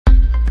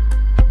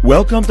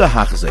Welcome to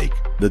Hachzik,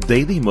 the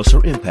Daily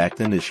Musar Impact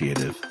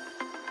Initiative.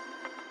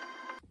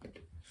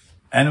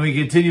 And we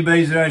continue,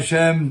 Be'ezer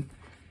Hashem,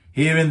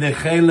 here in the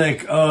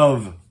Chelek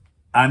of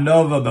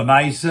Anova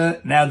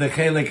B'maisa, now the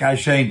Chelek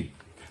Hasheni.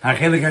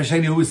 HaChelek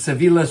Hasheni, who is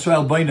Sevila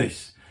Soel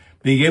Boinos,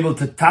 being able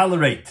to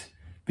tolerate,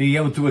 being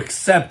able to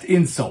accept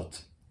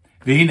insult.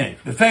 V'hine,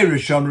 the Pharaoh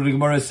Shomru, the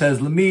Gemara says,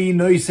 L'mi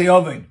noisei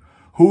oven,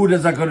 who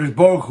does HaKadosh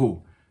Baruch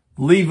Hu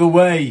leave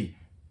away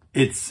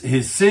it's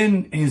his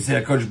sin? And he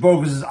says, HaKadosh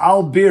Baruch Hu says,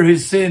 I'll bear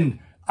his sin,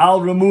 I'll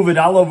remove it,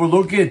 I'll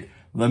overlook it.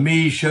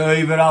 L'mi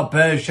shoiver al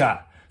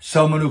pesha,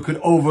 someone who could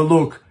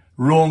overlook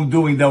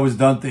wrongdoing that was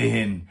done to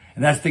him.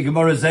 And that's the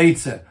Gemara's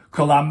Eitzah.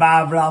 Kol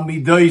ha'mavra al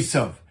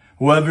midosav.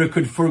 Whoever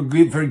could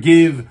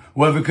forgive,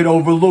 whoever could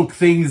overlook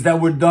things that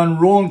were done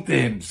wrong to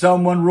him.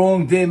 Someone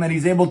wronged him and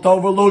he's able to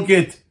overlook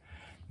it.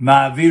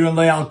 Ma'avirin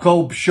le'al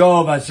kol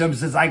pshov. Hashem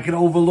says, I can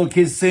overlook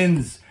his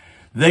sins.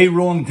 They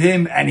wronged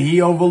him and he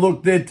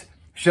overlooked it.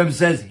 Hashem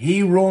says,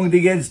 he wronged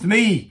against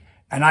me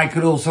and I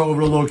could also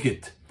overlook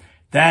it.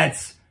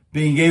 That's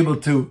being able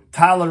to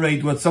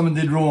tolerate what someone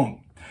did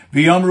wrong.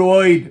 V'yamru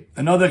oid,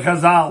 another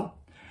chazal.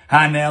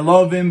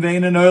 Ha'ne'elovim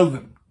ve'ein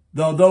olvim.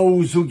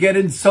 Those who get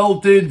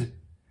insulted,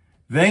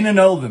 ve'ein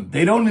olvim.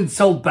 They don't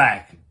insult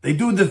back. They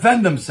do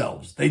defend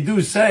themselves. They do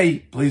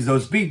say, please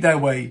don't speak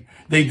that way.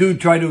 They do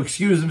try to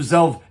excuse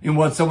themselves in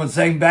what someone's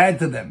saying bad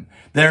to them.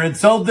 They're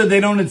insulted,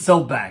 they don't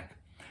insult back.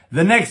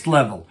 The next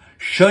level,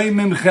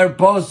 shoymim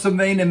cherposim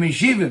ve'ein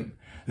meshivim.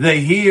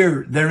 They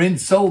hear their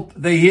insult,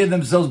 they hear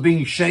themselves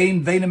being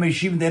shamed, ve'ein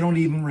meshivim, they don't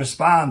even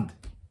respond.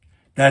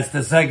 That's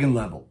the second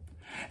level.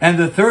 And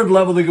the third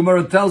level, the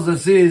Gemara tells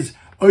us, is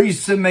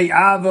that's the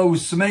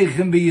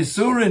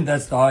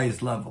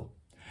highest level.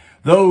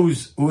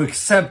 Those who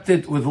accept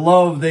it with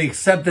love, they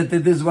accept it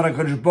that this is what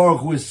HaKadosh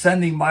Baruch Hu is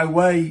sending my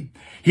way.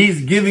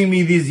 He's giving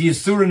me these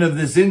Yisurim of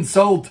this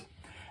insult.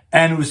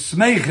 And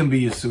usmeichem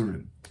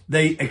b'Yisurim.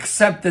 They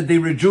accept it, they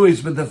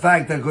rejoice with the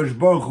fact that HaKadosh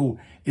Baruch Hu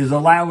is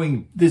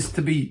allowing this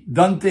to be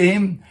done to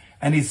him.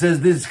 And he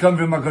says, this comes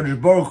from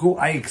HaKadosh Baruch Hu,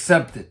 I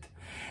accept it.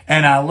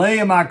 And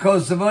Aleim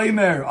HaKosav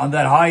Omer, on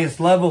that highest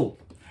level,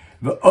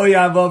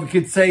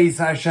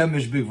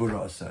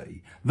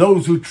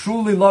 those who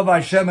truly love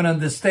Hashem and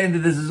understand that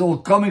this is all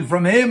coming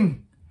from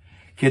Him,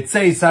 they're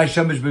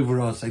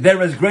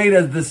as great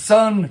as the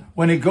sun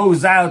when it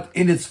goes out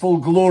in its full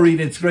glory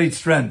and its great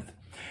strength.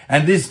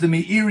 And this, the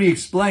Meiri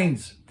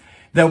explains,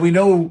 that we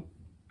know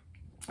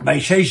by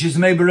Sheishis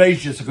Mei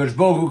Bereshis, HaKadosh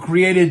Baruch Hu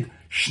created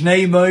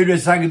Shnei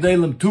Moires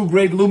HaGedolim, two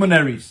great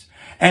luminaries.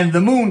 And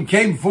the moon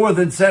came forth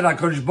and said,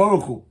 HaKadosh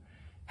Baruch Hu,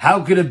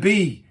 how could it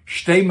be?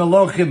 Shtei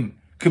Melochim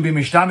could be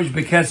Mishtamish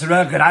B'Keser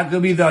Echad. How could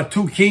it be there are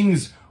two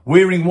kings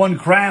wearing one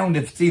crown?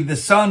 If it's the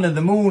sun and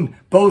the moon,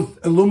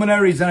 both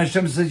luminaries, and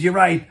Hashem says, you're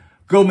right,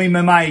 go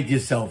mimayit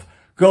yourself.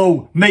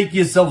 Go make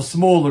yourself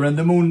smaller. And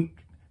the moon,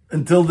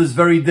 until this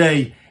very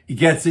day, it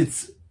gets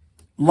its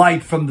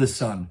light from the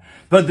sun.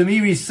 But the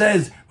Meiri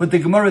says, what the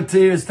Gemara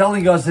is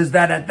telling us is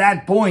that at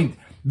that point,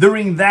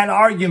 during that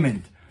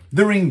argument,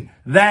 during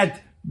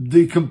that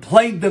the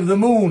complaint of the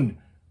moon,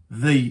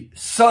 the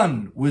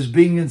sun was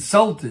being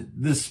insulted.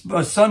 The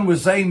sun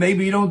was saying,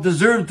 maybe you don't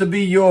deserve to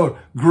be your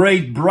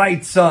great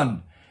bright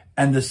sun.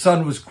 And the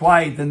sun was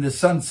quiet, and the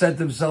sun said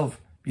to himself,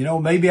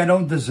 maybe I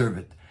don't deserve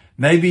it.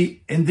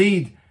 Maybe,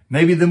 indeed,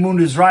 maybe the moon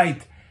is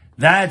right.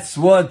 That's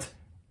what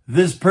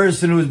this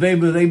person who is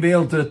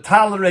able to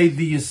tolerate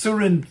the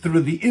Yisurin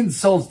through the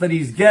insults that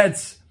he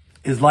gets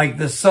is like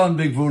the sun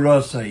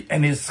B'Gvurosei,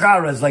 and his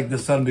schara is like the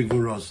sun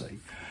B'Gvurosei.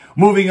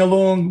 Moving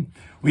along,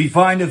 we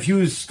find a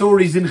few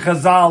stories in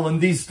Chazal,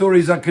 and these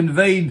stories are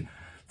conveyed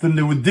from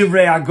the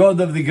Divrei Agod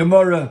of the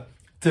Gemara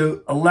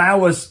to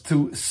allow us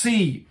to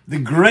see the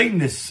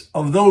greatness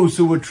of those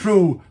who were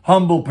true,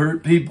 humble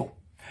people.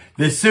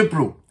 The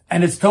Sipru,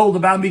 and it's told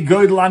about me,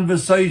 Goydel an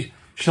V'soy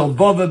Shel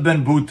Bava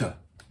ben Buta.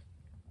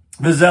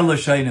 V'zel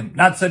Shainim.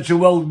 Not such a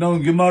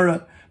well-known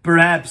Gemara,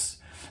 perhaps.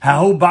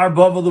 Hahu Bar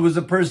Bavel, there was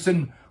a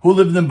person who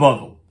lived in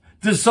Bavel.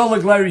 The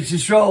Solak Eretz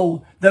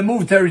Yisrael that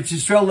moved to Eretz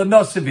Yisrael, the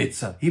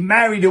Nosevitza. He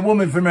married a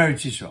woman from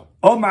Eretz Yisrael.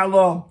 Omar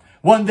Lo,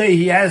 one day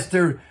he asked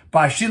her,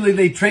 Bashili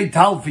le trade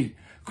talfi,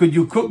 could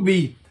you cook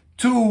me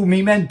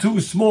two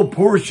small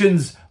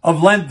portions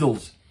of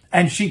lentils?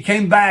 And she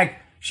came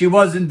back, she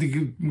wasn't,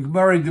 the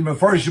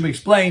Mefarshim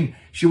explained,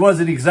 she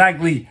wasn't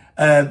exactly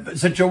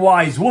such a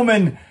wise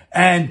woman,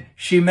 and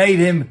she made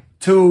him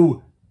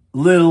 2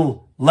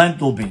 little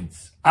lentil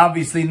beans.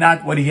 Obviously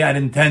not what he had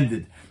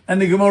intended. And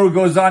the Gemara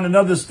goes on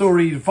another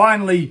story.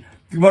 Finally,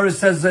 the Gemara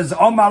says,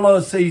 Omalo,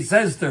 he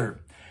says to her,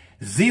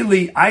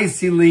 Zili,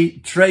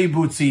 Aisili, Trey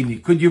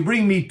Butzini. Could you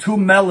bring me 2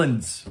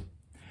 melons?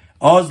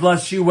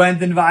 Ozla, she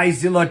went, and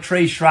Vaisila,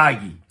 Trey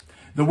Shragi.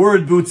 The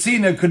word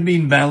Butzina could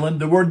mean melon.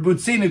 The word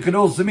Butzina could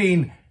also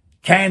mean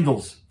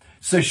candles.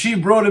 So she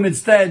brought him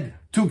instead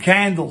 2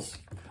 candles.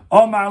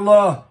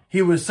 Omar,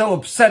 he was so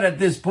upset at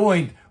this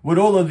point with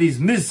all of these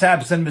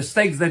mishaps and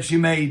mistakes that she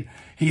made.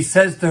 He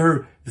says to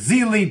her,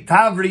 Zili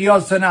Tavri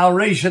Yosan Al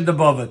Reisha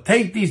Debava.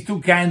 Take these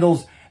 2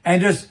 candles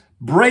and just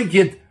break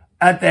it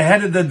at the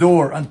head of the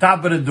door, on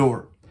top of the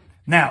door.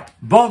 Now,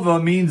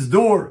 Bava means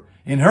door.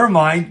 In her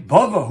mind,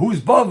 Bava,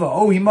 who's Bava?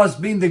 Oh, he must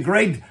mean the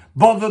great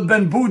Bava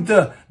ben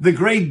Buta, the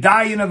great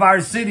Dayan of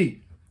our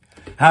city.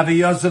 Havi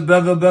Yosef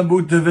Bava ben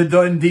Buta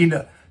v'doin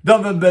dina.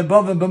 Bava ben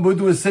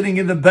Buta was sitting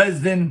in the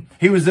Bezdin.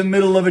 He was in the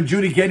middle of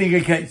adjudicating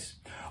a case.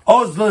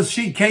 Ozlas,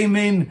 she came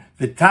in,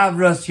 the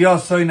Tavras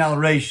Yosoin al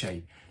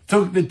Reshe,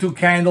 took the two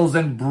candles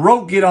and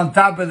broke it on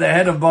top of the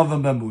head of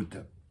Bava ben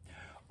Buta.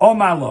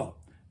 Omalo,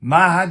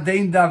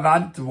 Mahadein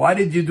Davad, why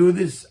did you do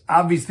this?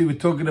 Obviously, we're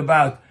talking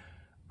about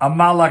a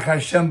Malach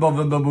Hashem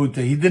Bava ben Buta.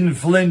 He didn't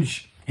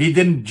flinch. He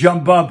didn't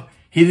jump up.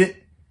 He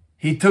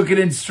took it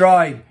in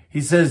stride.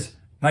 He says,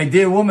 my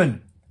dear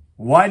woman,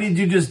 why did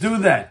you just do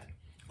that?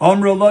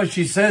 Omrullah,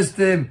 she says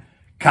to him,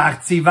 Kach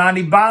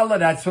tzivani bala,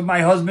 that's what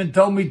my husband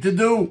told me to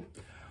do.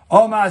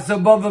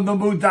 Omasa Bava ben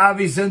Buta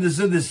obviously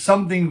understood there's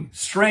something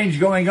strange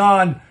going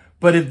on,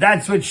 but if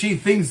that's what she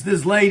thinks,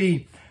 this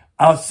lady,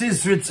 Al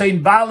Sisrit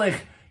Sein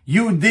Balech,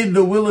 you did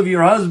the will of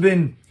your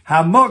husband.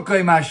 I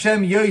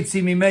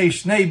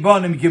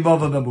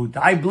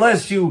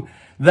bless you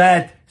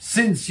that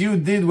since you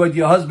did what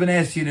your husband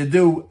asked you to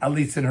do, at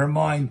least in her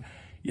mind,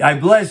 I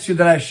bless you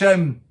that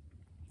Hashem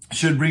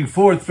should bring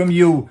forth from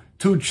you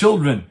two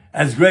children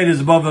as great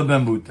as Bava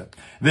ben Buta.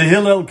 The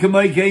Hillel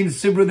K'maykein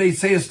Sibra, they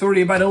say a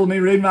story about El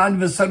Mirimman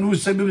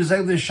V'Sanusa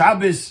B'B'Sel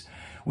Shabbos.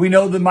 We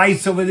know the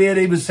mice over there,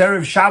 they was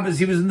Erev Shabbos,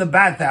 he was in the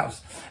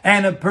bathhouse.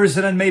 And a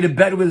person had made a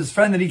bet with his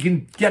friend that he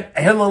can get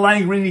Hillel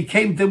angry, and he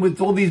came to him with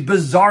all these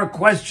bizarre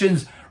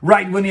questions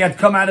right when he had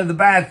come out of the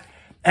bath.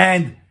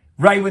 And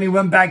right when he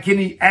went back in,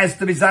 he asked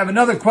him, he said, I have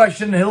another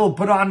question. Hillel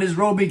put on his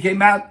robe, he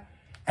came out,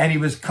 and he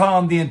was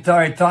calm the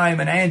entire time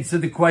and answered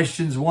the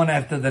questions one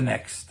after the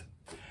next.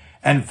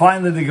 And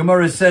finally, the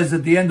Gemara says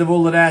at the end of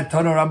all of that,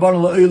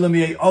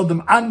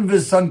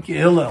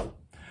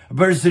 a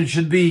person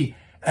should be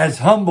as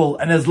humble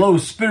and as low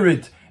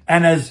spirit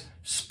and as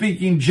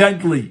speaking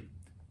gently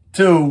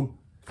to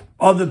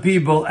other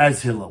people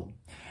as Hillel.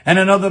 And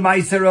another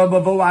Meiser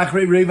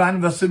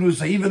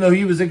even though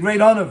he was a great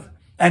honor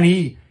and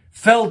he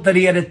felt that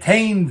he had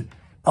attained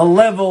a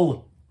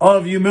level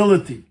of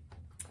humility,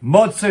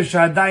 he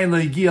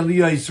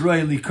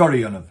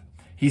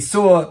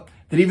saw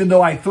that even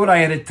though I thought I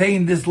had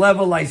attained this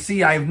level, I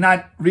see I have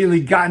not really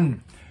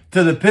gotten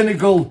to the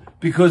pinnacle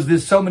because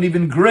there's someone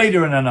even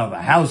greater in another.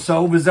 How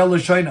so?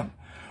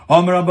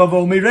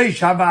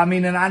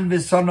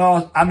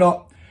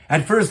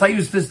 At first I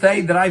used to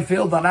say that I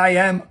feel that I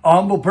am a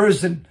humble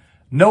person,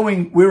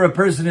 knowing where a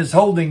person is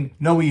holding,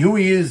 knowing who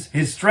he is,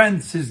 his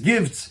strengths, his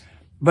gifts,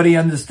 but he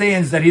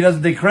understands that he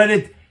doesn't take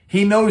credit.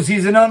 He knows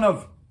he's an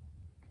anav.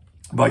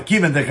 But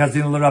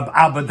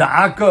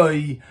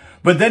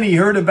then he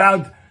heard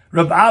about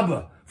Rab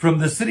Abba from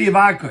the city of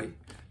Akoi,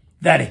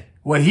 that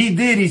what he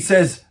did, he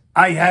says,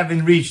 I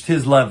haven't reached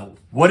his level.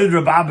 What did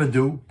Rab Abba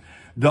do?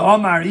 The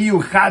Omar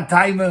Iyu Chad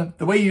Taima,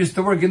 the way he used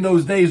to work in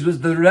those days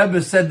was the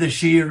Rebbe said the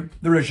Shir,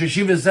 the Rosh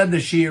Hashiva said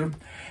the Shir,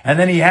 and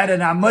then he had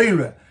an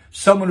Ameira,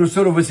 someone who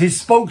sort of was his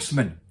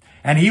spokesman,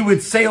 and he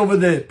would say over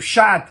the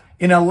Pshat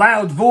in a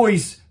loud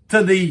voice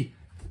to the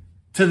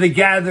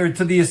gathered,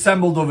 to the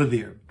assembled over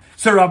there.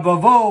 So Rab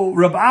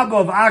Abba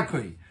of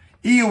Akoi,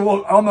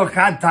 Iyu Omar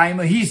Chad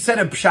Taima, he said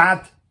a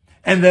Pshat,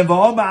 and then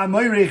V'Omar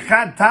Ameira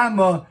Chad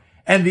Tama,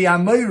 and the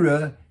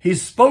Ameira,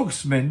 his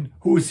spokesman,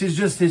 who was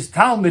just his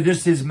Talmud,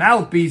 just his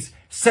mouthpiece,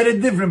 said a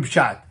different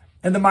pshat.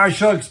 And the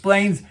Maharsha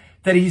explains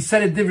that he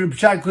said a different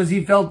pshat because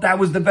he felt that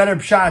was the better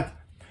pshat.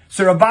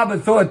 So Rab Abba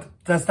thought,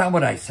 that's not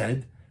what I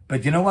said.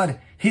 But you know what?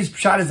 His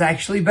pshat is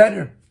actually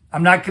better.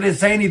 I'm not going to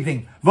say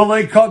anything.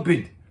 V'loi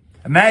kopid.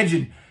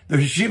 Imagine, the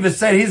Yeshiva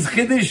said his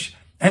Chiddush,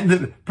 and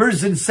the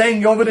person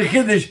saying over the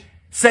Chiddush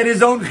said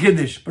his own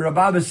Chiddush. But Rab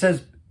Abba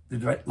says,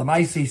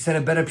 Lamaisi, he said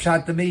a better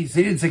pshat to me. So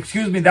he didn't say,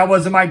 excuse me, that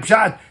wasn't my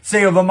pshat.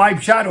 Say over my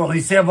pshat. Well,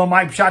 he said over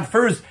my pshat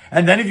first,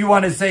 and then if you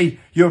want to say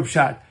your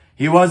pshat.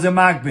 He wasn't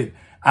makbid.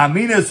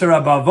 Amina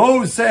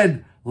Sarabavo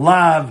said,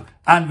 Lav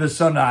an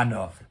v'sona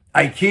ano.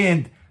 I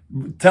can't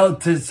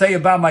say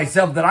about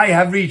myself that I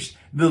have reached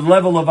the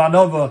level of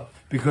Anova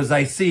because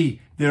I see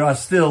there are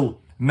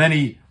still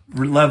many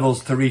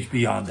levels to reach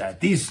beyond that.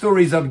 These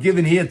stories are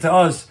given here to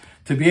us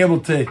to be able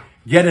to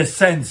get a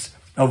sense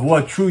of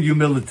what true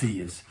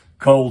humility is.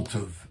 Kol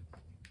Tuv.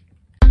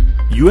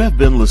 You have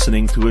been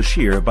listening to a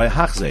shir by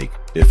Hachzeik.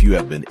 If you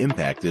have been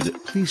impacted,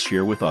 please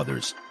share with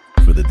others.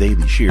 For the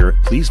daily shir,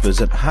 please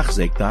visit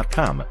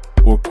Hachzeik.com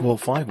or call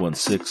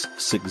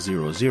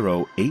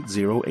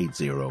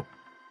 516-600-8080.